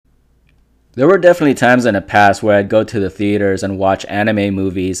There were definitely times in the past where I'd go to the theaters and watch anime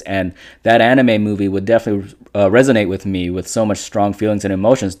movies, and that anime movie would definitely resonate with me with so much strong feelings and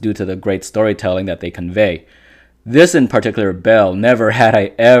emotions due to the great storytelling that they convey. This in particular, Belle, never had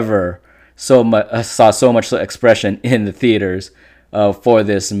I ever saw so much expression in the theaters for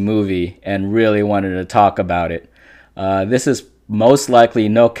this movie, and really wanted to talk about it. This is most likely,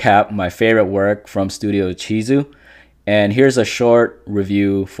 no cap, my favorite work from Studio Chizu. And here's a short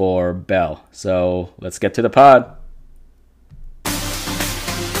review for Belle. So let's get to the pod.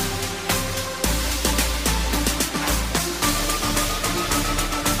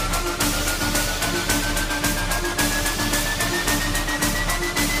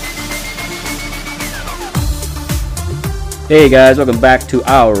 Hey guys, welcome back to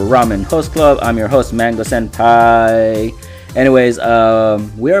our Ramen Host Club. I'm your host, Mango Senpai. Anyways,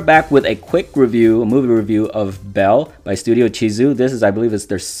 we are back with a quick review, a movie review of Belle by Studio Chizu. This is, I believe, it's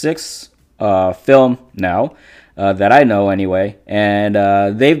their sixth film now, that I know anyway. And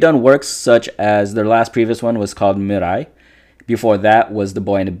they've done works such as their last previous one was called Mirai. Before that was The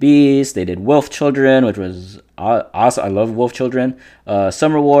Boy and the Beast. They did Wolf Children, which was awesome. I love Wolf Children.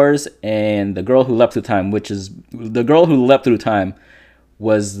 Summer Wars, and The Girl Who Leapt Through Time, which is The Girl Who Leapt Through Time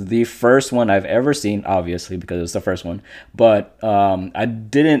was the first one I've ever seen, obviously, because it was the first one. But I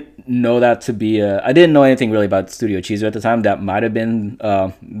didn't know that to be I didn't know anything really about Studio Chizu at the time. That might have been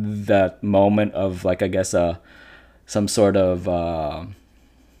that moment of, like, I guess, some sort of,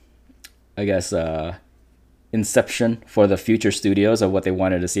 inception for the future studios of what they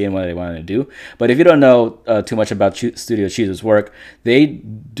wanted to see and what they wanted to do. But if you don't know too much about Studio Chizu's work,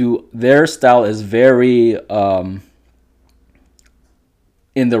 their style is very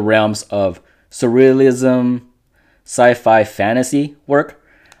in the realms of surrealism, sci-fi, fantasy work,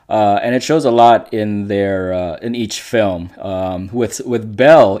 and it shows a lot in their in each film. With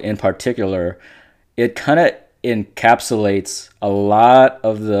Belle in particular, it kind of encapsulates a lot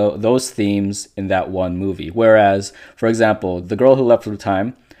of those themes in that one movie. Whereas, for example, The Girl Who Leapt Through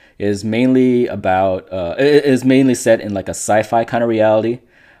Time is mainly set in like a sci-fi kind of reality.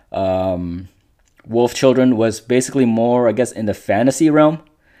 Wolf Children was basically more, I guess, in the fantasy realm,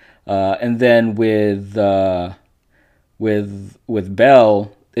 and then with Belle,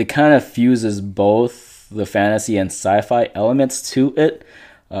 it kind of fuses both the fantasy and sci-fi elements to it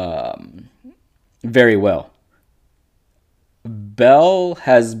very well. Belle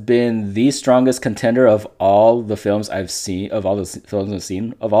has been the strongest contender of all the films I've seen, of all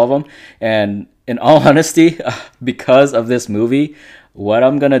of them. And in all honesty, because of this movie, what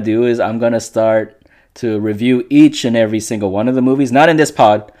I'm going to do is I'm going to start to review each and every single one of the movies, not in this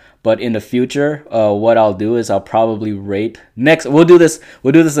pod, but in the future. What I'll do is I'll probably rate next. We'll do this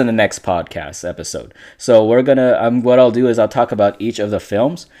in the next podcast episode. So what I'll do is I'll talk about each of the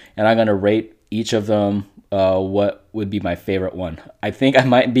films, and I'm going to rate each of them. What would be my favorite one? I think I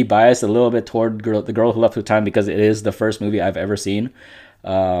might be biased a little bit toward The Girl Who Left Through Time because it is the first movie I've ever seen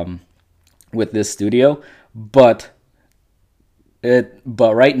with this studio. But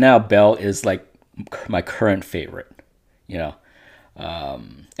right now, Belle is like my current favorite, you know.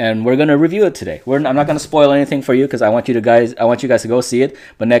 And we're gonna review it today. I'm not gonna spoil anything for you because I want you guys to go see it.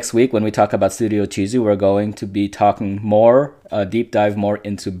 But next week when we talk about Studio Chizu, we're going to be talking more, deep dive more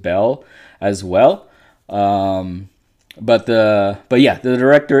into Belle as well. But yeah, the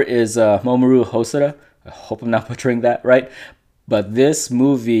director is Mamoru Hosoda. I hope I'm not butchering that right. But this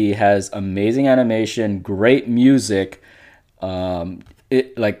movie has amazing animation, great music,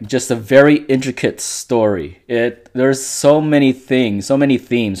 just a very intricate story. There's so many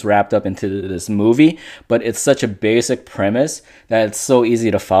themes wrapped up into this movie, but it's such a basic premise that it's so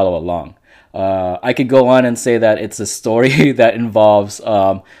easy to follow along. I could go on and say that it's a story that involves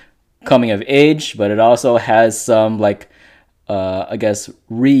coming of age, but it also has some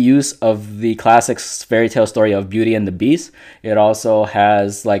reuse of the classic fairy tale story of Beauty and the Beast. It also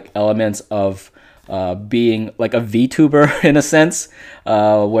has like elements of being like a VTuber in a sense,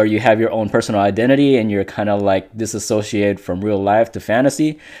 where you have your own personal identity and you're kind of like disassociated from real life to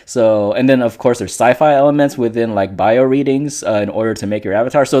fantasy. So, and then of course there's sci-fi elements within like bio readings in order to make your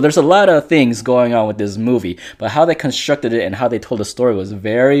avatar. So there's a lot of things going on with this movie, but how they constructed it and how they told the story was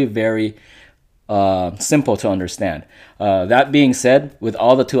very, very simple to understand. That being said, with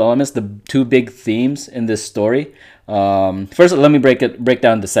all the two elements, the two big themes in this story. First, let me break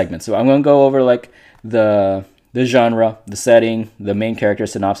down the segments. So I'm going to go over like the genre, the setting, the main character,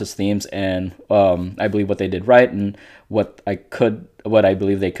 synopsis, themes, and I believe what they did right and what I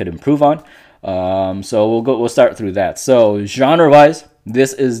believe they could improve on. So we'll start through that. So genre-wise,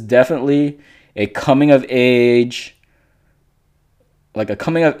 this is definitely a coming of age like a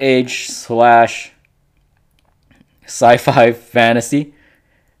coming of age slash sci-fi fantasy,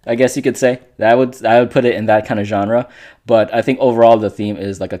 I guess you could say. I would put it in that kind of genre. But I think overall the theme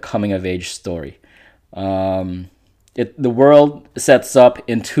is like a coming of age story. The world sets up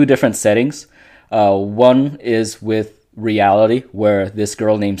in two different settings. One is with reality, where this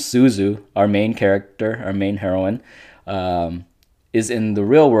girl named Suzu, our main character, our main heroine, is in the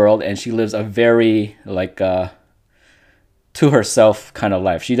real world, and she lives a very like to herself kind of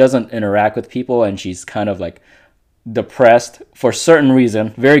life. She doesn't interact with people, and she's kind of like depressed for certain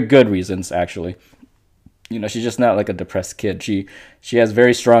reason, very good reasons actually. She's just not like a depressed kid. She has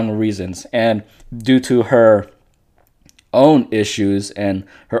very strong reasons, and due to her own issues and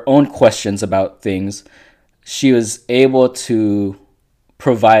her own questions about things, she was able to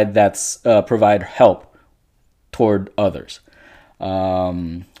provide help toward others.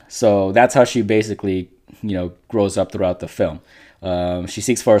 So that's how she basically grows up throughout the film. She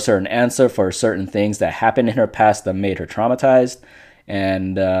seeks for a certain answer for certain things that happened in her past that made her traumatized,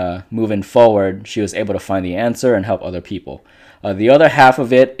 and moving forward, she was able to find the answer and help other people. The other half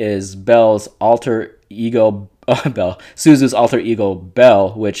of it is Belle's alter ego, Suzu's alter ego,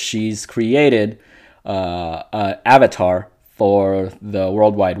 Belle, which she's created an avatar for the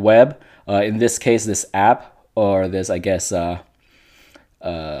World Wide Web. In this case, this app, or this, I guess,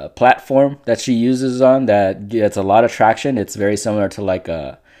 platform that she uses on that gets a lot of traction. It's very similar to like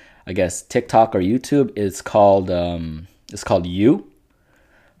I guess TikTok or YouTube. It's called You.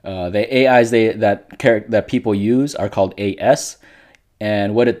 The AIs that people use are called AS,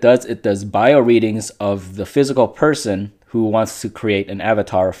 and what it does bio readings of the physical person who wants to create an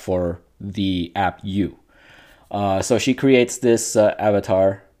avatar for the app You. So she creates this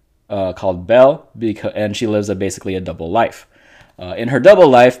avatar called Belle, and she lives basically a double life. In her double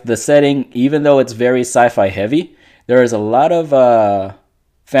life, the setting, even though it's very sci-fi heavy, there is a lot of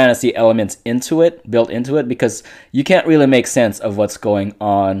fantasy elements built into it, because you can't really make sense of what's going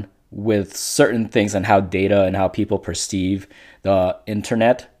on with certain things and how data and how people perceive the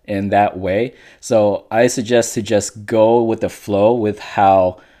internet in that way. So I suggest to just go with the flow with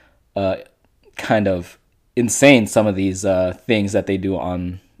how kind of insane some of these things that they do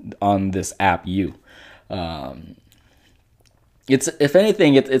on this app You. It's, if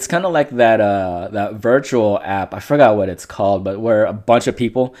anything, it's kind of like that virtual app. I forgot what it's called, but where a bunch of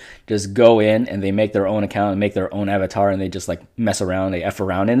people just go in and they make their own account and make their own avatar, and they just like mess around, they F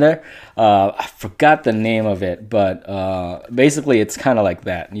around in there. I forgot the name of it, but basically it's kind of like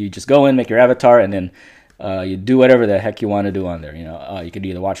that. You just go in, make your avatar, and then you do whatever the heck you want to do on there. You could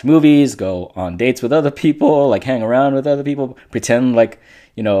either watch movies, go on dates with other people, like hang around with other people, pretend like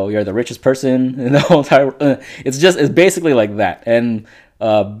you're the richest person in the whole entire. It's basically like that. And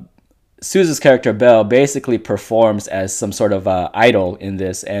Suzu's character Belle basically performs as some sort of idol in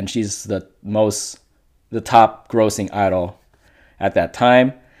this, and she's the top grossing idol at that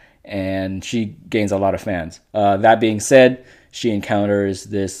time, and she gains a lot of fans. That being said, she encounters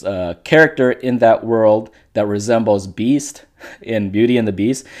this character in that world that resembles Beast in Beauty and the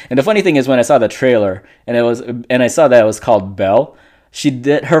Beast. And the funny thing is, when I saw the trailer and I saw that it was called Belle,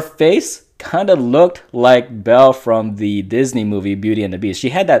 her face kind of looked like Belle from the Disney movie Beauty and the Beast.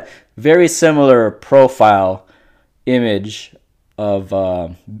 She had that very similar profile image of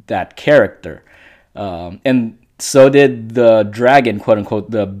that character. And so did the dragon, quote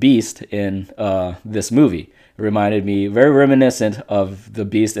unquote, the Beast in this movie. It reminded me, very reminiscent of the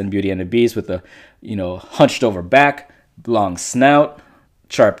Beast in Beauty and the Beast, with the, hunched over back, long snout,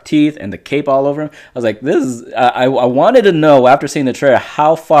 sharp teeth, and the cape all over him. I was like, this is. I wanted to know, after seeing the trailer,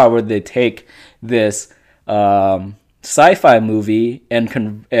 how far would they take this sci-fi movie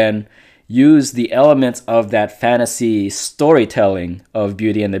and use the elements of that fantasy storytelling of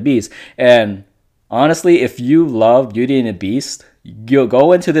Beauty and the Beast. And honestly, if you love Beauty and the Beast, you'll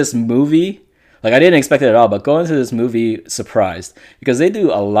go into this movie. Like, I didn't expect it at all, but go into this movie surprised, because they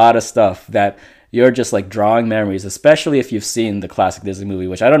do a lot of stuff that you're just like drawing memories, especially if you've seen the classic Disney movie,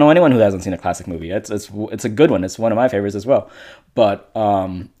 which I don't know anyone who hasn't seen a classic movie. It's a good one. It's one of my favorites as well. But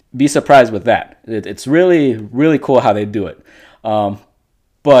be surprised with that. It's really, really cool how they do it.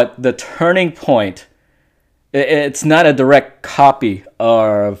 But the turning point, it's not a direct copy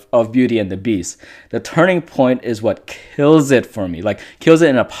of Beauty and the Beast. The turning point is what kills it for me. Like, kills it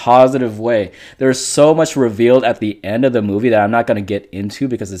in a positive way. There's so much revealed at the end of the movie that I'm not going to get into,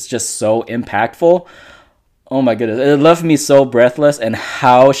 because it's just so impactful. Oh my goodness. It left me so breathless, and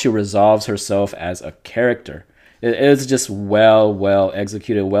how she resolves herself as a character. It's just well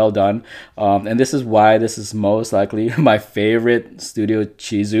executed, well done. And this is why this is most likely my favorite Studio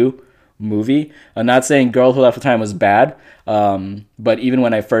Chizu movie. I'm not saying Girl Who Left with Time was bad, but even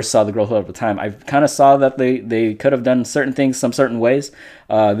when I first saw The Girl Who Left with Time, I kind of saw that they could have done certain things some certain ways.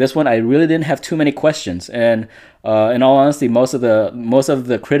 This one, I really didn't have too many questions, and in all honesty, most of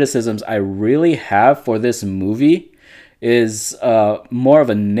the criticisms I really have for this movie is more of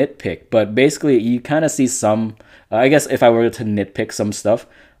a nitpick. But basically, you kind of see some. I guess if I were to nitpick some stuff,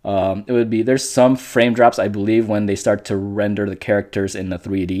 it would be there's some frame drops, I believe, when they start to render the characters in the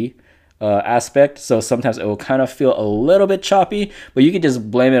 3D aspect. So sometimes it will kind of feel a little bit choppy, but you could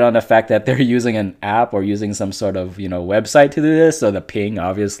just blame it on the fact that they're using an app or using some sort of website to do this. So the ping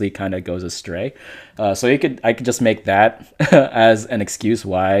obviously kind of goes astray. So I could just make that as an excuse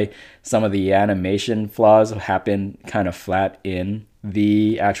why some of the animation flaws happen kind of flat in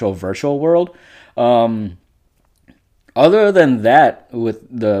the actual virtual world. Other than that,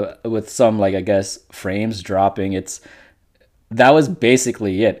 with some, like, I guess, frames dropping, that was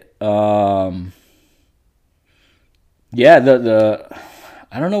basically it. Yeah, the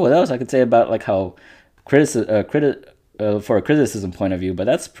I don't know what else I could say about, like, how for a criticism point of view, but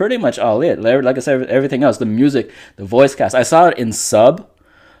that's pretty much all it. Like I said, everything else, the music, the voice cast, I saw it in sub.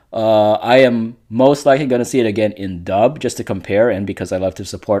 I am most likely going to see it again in dub just to compare, and because I love to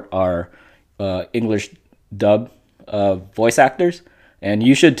support our English dub voice actors, and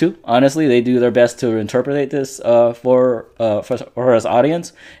you should too. Honestly, they do their best to interpret this for us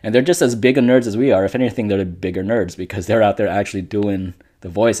audience, and they're just as big of nerds as we are. If anything, they're the bigger nerds because they're out there actually doing the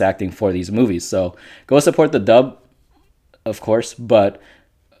voice acting for these movies. So go support the dub, of course, but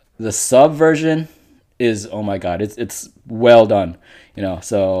the sub version is, oh my god, it's well done.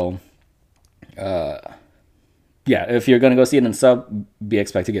 So yeah, if you're gonna go see it in sub, be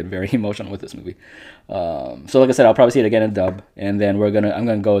expect to get very emotional with this movie. So like I said, I'll probably see it again in dub, and then I'm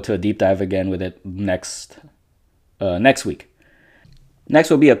gonna go to a deep dive again with it next week. Next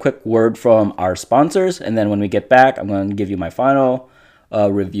will be a quick word from our sponsors, and then when we get back, I'm gonna give you my final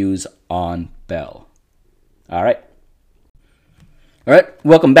reviews on Belle. All right,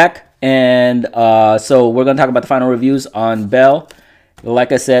 welcome back, and so we're gonna talk about the final reviews on Belle.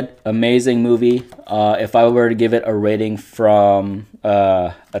 Like I said, amazing movie. If I were to give it a rating from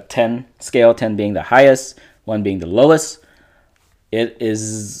a 10 scale, 10 being the highest, 1 being the lowest, it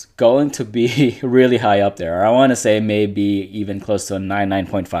is going to be really high up there. I want to say maybe even close to a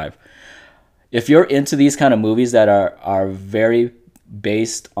 9.5. If you're into these kind of movies that are very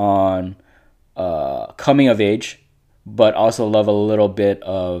based on coming of age, but also love a little bit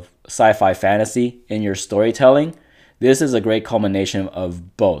of sci-fi fantasy in your storytelling, this is a great culmination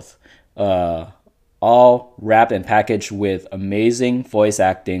of both, all wrapped and packaged with amazing voice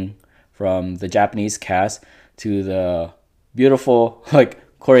acting from the Japanese cast to the beautiful, like,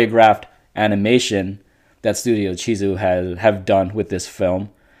 choreographed animation that Studio Chizu have done with this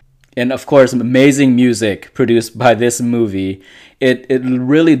film. And of course, amazing music produced by this movie. It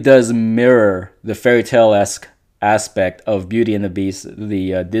really does mirror the fairy tale-esque aspect of Beauty and the Beast,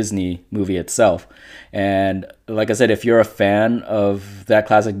 the Disney movie itself. And like I said, if you're a fan of that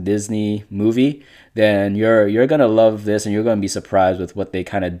classic Disney movie, then you're gonna love this, and you're gonna be surprised with what they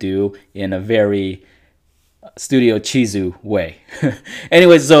kind of do in a very Studio Chizu way.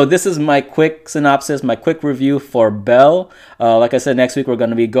 Anyways, so this is my quick synopsis, my quick review for Belle. Like I said, next week we're going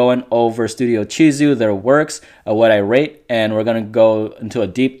to be going over Studio Chizu, their works, what I rate, and we're going to go into a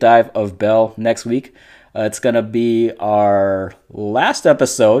deep dive of Belle next week. It's going to be our last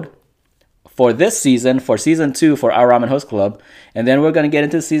episode for this season, for season 2 for Our Ramen Host Club. And then we're going to get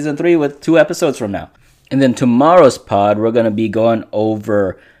into season 3 with 2 episodes from now. And then tomorrow's pod, we're going to be going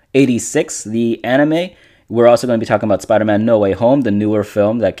over 86, the anime. We're also going to be talking about Spider-Man No Way Home, the newer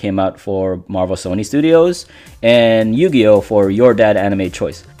film that came out for Marvel Sony Studios, and Yu-Gi-Oh! For Your Dad Anime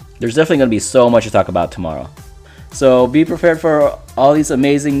Choice. There's definitely going to be so much to talk about tomorrow. So be prepared for all these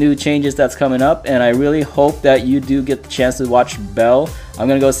amazing new changes that's coming up, and I really hope that you do get the chance to watch Belle. I'm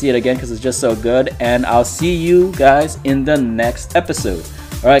going to go see it again because it's just so good, and I'll see you guys in the next episode.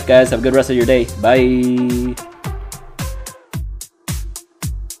 Alright guys, have a good rest of your day. Bye!